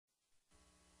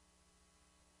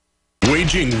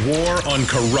Waging war on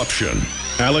corruption.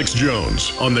 Alex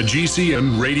Jones on the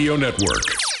GCN Radio Network.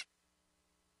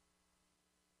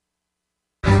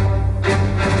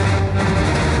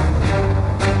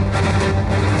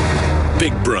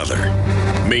 Big Brother,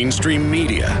 mainstream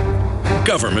media,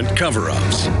 government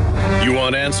cover-ups. You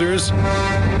want answers?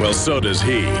 Well, so does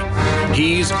he.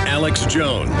 He's Alex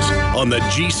Jones on the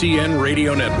GCN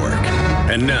Radio Network.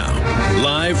 And now,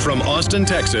 live from Austin,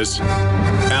 Texas,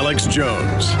 Alex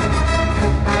Jones.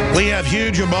 We have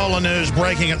huge Ebola news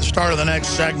breaking at the start of the next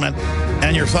segment,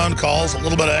 and your phone calls, a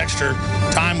little bit of extra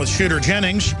time with Shooter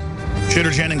Jennings,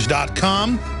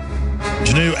 shooterjennings.com.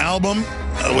 His new album,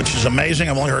 which is amazing.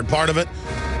 I've only heard part of it,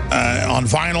 on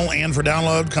vinyl and for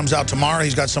download, comes out tomorrow.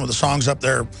 He's got some of the songs up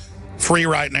there free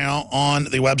right now on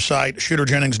the website,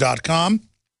 shooterjennings.com.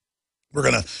 We're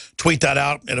going to tweet that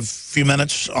out in a few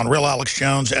minutes on Real Alex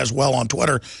Jones as well on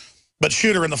Twitter. But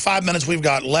Shooter, in the 5 minutes we've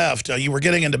got left, you were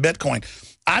getting into Bitcoin.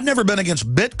 I've never been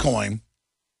against Bitcoin.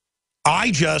 I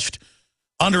just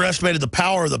underestimated the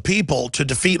power of the people to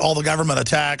defeat all the government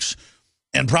attacks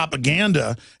and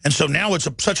propaganda. And so now it's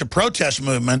such a protest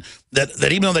movement that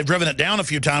even though they've driven it down a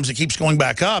few times, it keeps going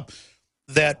back up.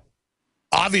 That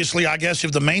obviously, I guess,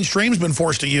 if the mainstream's been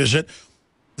forced to use it,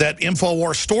 that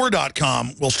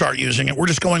InfoWarsStore.com will start using it. We're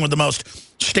just going with the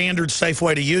most standard, safe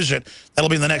way to use it. That'll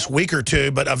be in the next week or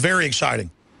two, but very exciting.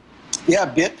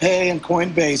 Yeah, BitPay and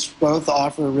Coinbase both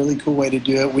offer a really cool way to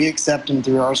do it. We accept them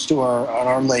through our store, on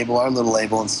our label, our little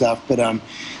label and stuff. But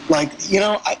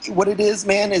what it is,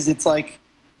 man, is it's like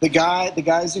the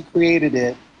guys who created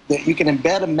it, that you can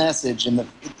embed a message in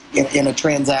a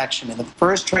transaction. And the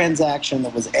first transaction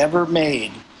that was ever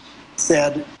made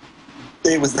said,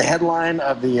 it was the headline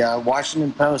of the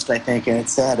Washington Post, I think, and it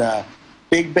said,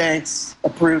 "Big banks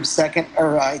approve second,"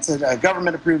 or it said,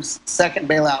 "Government approves second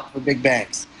bailout for big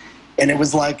banks." And it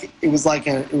was like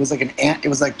a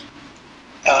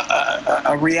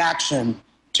reaction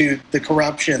to the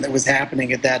corruption that was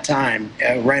happening at that time,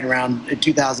 right around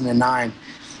 2009.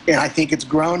 And I think it's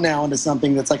grown now into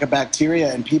something that's like a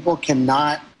bacteria, and people can't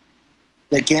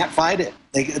fight it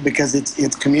because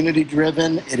it's community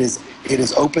driven. It is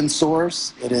open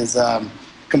source. It is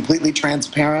completely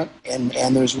transparent,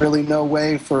 and there's really no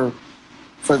way for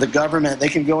the government. They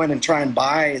can go in and try and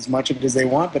buy as much of it as they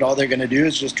want, but all they're going to do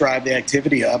is just drive the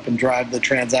activity up and drive the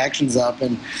transactions up.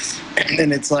 And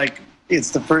it's like, it's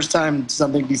the first time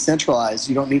something decentralized.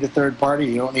 You don't need a third party.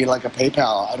 You don't need like a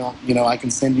PayPal. I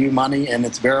can send you money and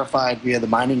it's verified via the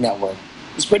mining network.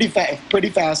 It's pretty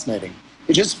fascinating.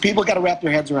 It's just people got to wrap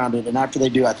their heads around it, and after they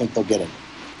do, I think they'll get it.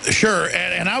 Sure,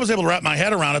 and I was able to wrap my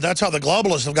head around it. That's how the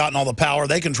globalists have gotten all the power.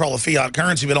 They control the fiat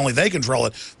currency, but only they control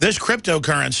it. This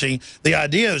cryptocurrency, the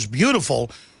idea is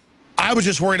beautiful. I was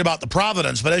just worried about the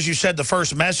provenance, but as you said, the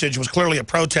first message was clearly a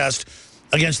protest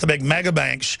against the big mega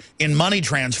banks in money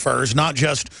transfers, not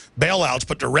just bailouts,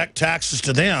 but direct taxes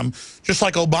to them, just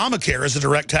like Obamacare is a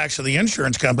direct tax to the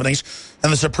insurance companies.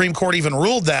 And the Supreme Court even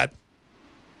ruled that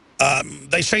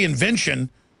they say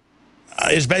invention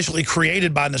is basically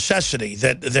created by necessity,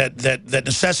 that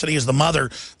necessity is the mother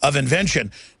of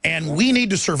invention. And we need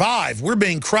to survive. We're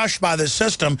being crushed by this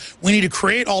system. We need to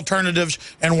create alternatives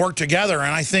and work together.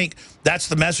 And I think that's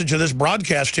the message of this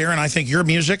broadcast here. And I think your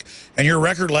music and your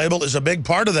record label is a big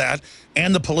part of that.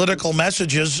 And the political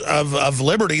messages of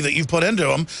liberty that you've put into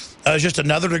them is just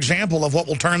another example of what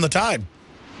will turn the tide.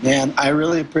 Man, I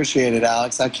really appreciate it,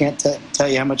 Alex. I can't tell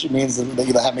you how much it means that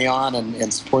you have me on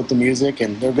and support the music.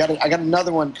 And I got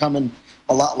another one coming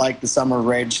a lot like the Summer of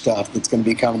Rage stuff that's going to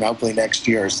be coming hopefully next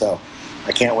year. So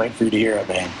I can't wait for you to hear it,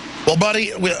 man. Well,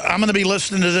 buddy, I'm going to be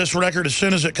listening to this record as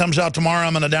soon as it comes out tomorrow.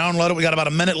 I'm going to download it. We got about a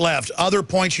minute left. Other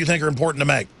points you think are important to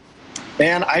make?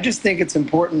 Man, I just think it's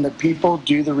important that people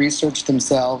do the research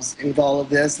themselves with all of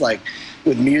this, like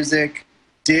with music.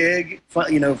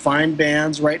 Find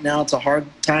bands. Right now it's a hard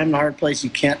time and a hard place. You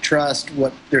can't trust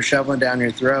what they're shoveling down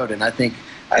your throat. And I think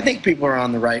people are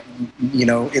on the right,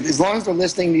 as long as they're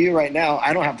listening to you right now,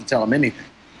 I don't have to tell them anything.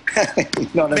 You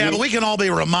know what I mean? But we can all be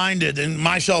reminded, and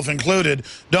myself included,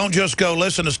 don't just go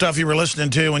listen to stuff you were listening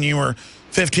to when you were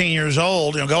 15 years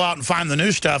old. Go out and find the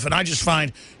new stuff. And I just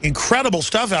find incredible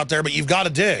stuff out there, but you've got to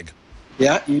dig.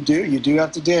 Yeah, you do. You do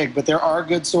have to dig. But there are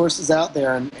good sources out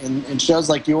there, and shows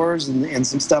like yours and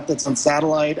some stuff that's on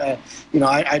satellite. I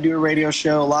do a radio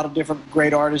show. A lot of different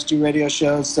great artists do radio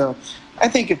shows. So I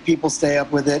think if people stay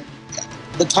up with it,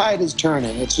 the tide is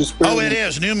turning. It's just really it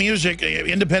is. New music,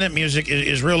 independent music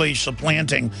is really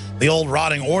supplanting the old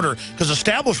rotting order, because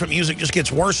establishment music just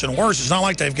gets worse and worse. It's not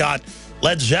like they've got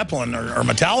Led Zeppelin or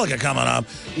Metallica coming up.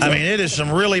 I mean, it is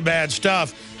some really bad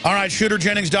stuff. All right,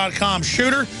 shooterjennings.com.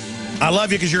 Shooter, I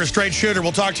love you because you're a straight shooter.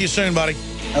 We'll talk to you soon, buddy.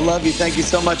 I love you. Thank you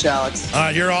so much, Alex. All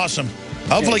right, you're awesome.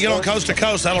 Hopefully get on Coast to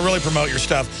Coast. That'll really promote your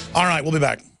stuff. All right, we'll be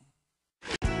back.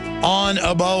 On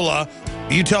Ebola,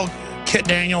 you tell Kit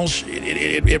Daniels,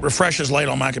 it refreshes late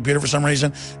on my computer for some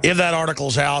reason. If that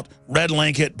article's out, red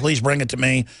link it. Please bring it to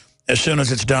me as soon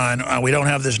as it's done. We don't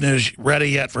have this news ready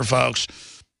yet for folks.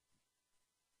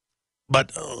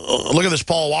 But look at this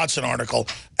Paul Watson article.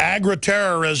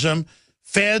 Agri-terrorism,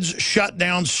 feds shut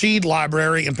down seed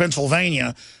library in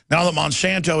Pennsylvania now that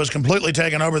Monsanto has completely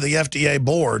taken over the FDA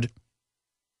board.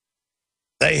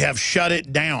 They have shut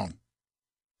it down.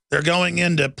 They're going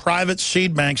into private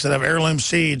seed banks that have heirloom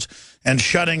seeds and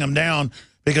shutting them down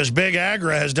because Big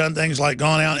Agri has done things like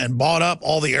gone out and bought up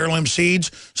all the heirloom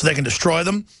seeds so they can destroy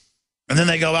them. And then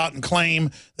they go out and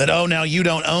claim that, oh, now you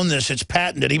don't own this. It's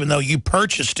patented, even though you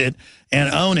purchased it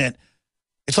and own it.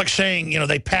 It's like saying, you know,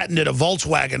 they patented a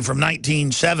Volkswagen from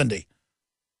 1970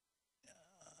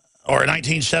 or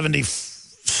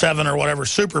 1977 or whatever,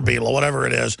 Super Beetle, whatever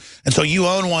it is. And so you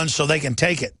own one so they can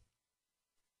take it.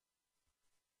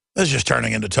 This is just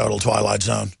turning into total Twilight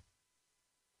Zone.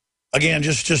 Again,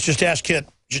 just ask Kit.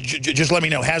 Just let me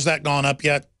know. Has that gone up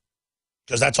yet?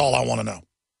 Because that's all I want to know.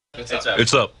 It's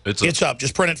up. It's up.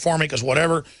 Just print it for me because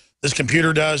whatever this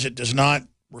computer does, it does not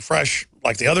refresh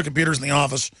like the other computers in the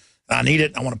office. I need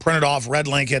it. I want to print it off, red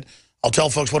link it. I'll tell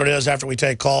folks what it is after we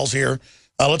take calls here.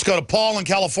 Let's go to Paul in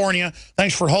California.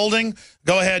 Thanks for holding.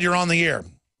 Go ahead. You're on the air.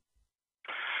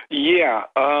 Yeah,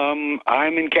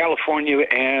 I'm in California,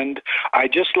 and I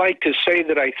just like to say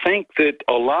that I think that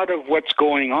a lot of what's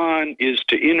going on is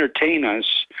to entertain us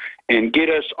and get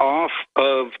us off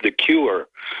of the cure.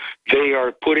 They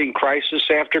are putting crisis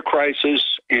after crisis,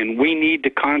 and we need to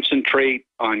concentrate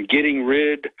on getting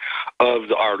rid of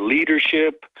our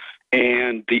leadership.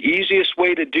 And the easiest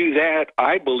way to do that,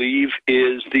 I believe,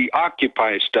 is the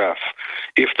Occupy stuff.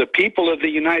 If the people of the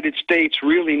United States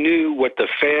really knew what the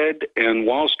Fed and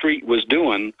Wall Street was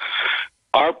doing,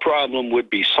 our problem would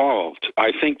be solved.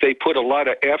 I think they put a lot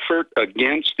of effort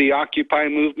against the Occupy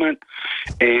movement,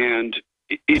 and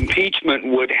impeachment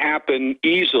would happen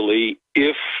easily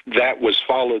if that was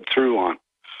followed through on.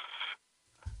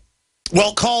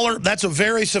 Well, caller, that's a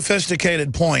very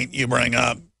sophisticated point you bring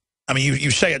up. I mean,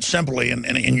 you say it simply, and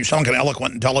you sound like an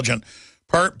eloquent, intelligent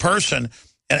person,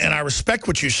 and I respect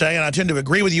what you say, and I tend to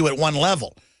agree with you at one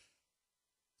level.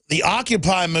 The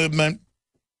Occupy movement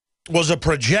was a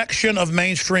projection of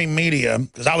mainstream media,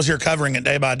 because I was here covering it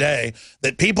day by day,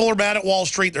 that people are bad at Wall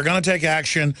Street, they're going to take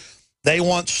action, they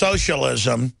want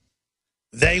socialism,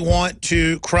 they want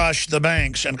to crush the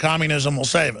banks, and communism will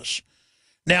save us.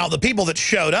 Now, the people that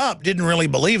showed up didn't really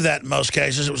believe that in most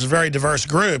cases. It was a very diverse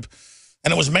group.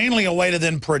 And it was mainly a way to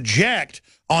then project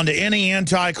onto any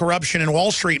anti-corruption and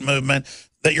Wall Street movement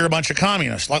that you're a bunch of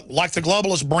communists. Like the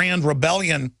globalist brand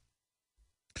rebellion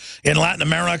in Latin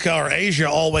America or Asia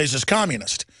always is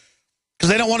communist.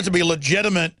 Because they don't want it to be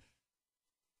legitimate,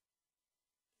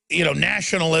 you know,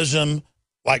 nationalism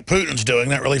like Putin's doing.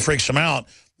 That really freaks them out.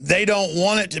 They don't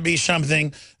want it to be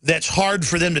something that's hard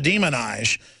for them to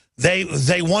demonize.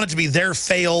 They want it to be their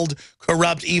failed,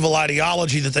 corrupt, evil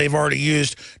ideology that they've already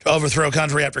used to overthrow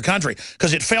country after country.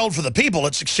 Because it failed for the people,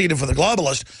 it succeeded for the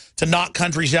globalists to knock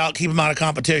countries out, keep them out of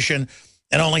competition,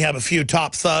 and only have a few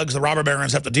top thugs the robber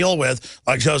barons have to deal with,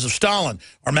 like Joseph Stalin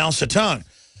or Mao Zedong.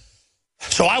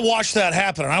 So I watched that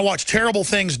happen, and I watched terrible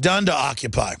things done to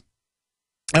Occupy.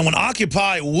 And when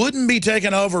Occupy wouldn't be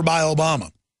taken over by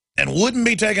Obama, and wouldn't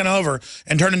be taken over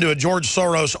and turned into a George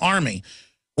Soros army,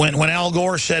 when Al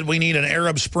Gore said we need an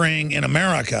Arab Spring in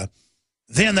America,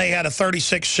 then they had a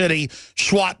 36-city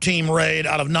SWAT team raid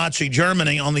out of Nazi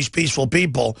Germany on these peaceful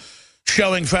people,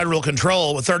 showing federal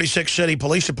control with 36 city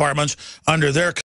police departments under their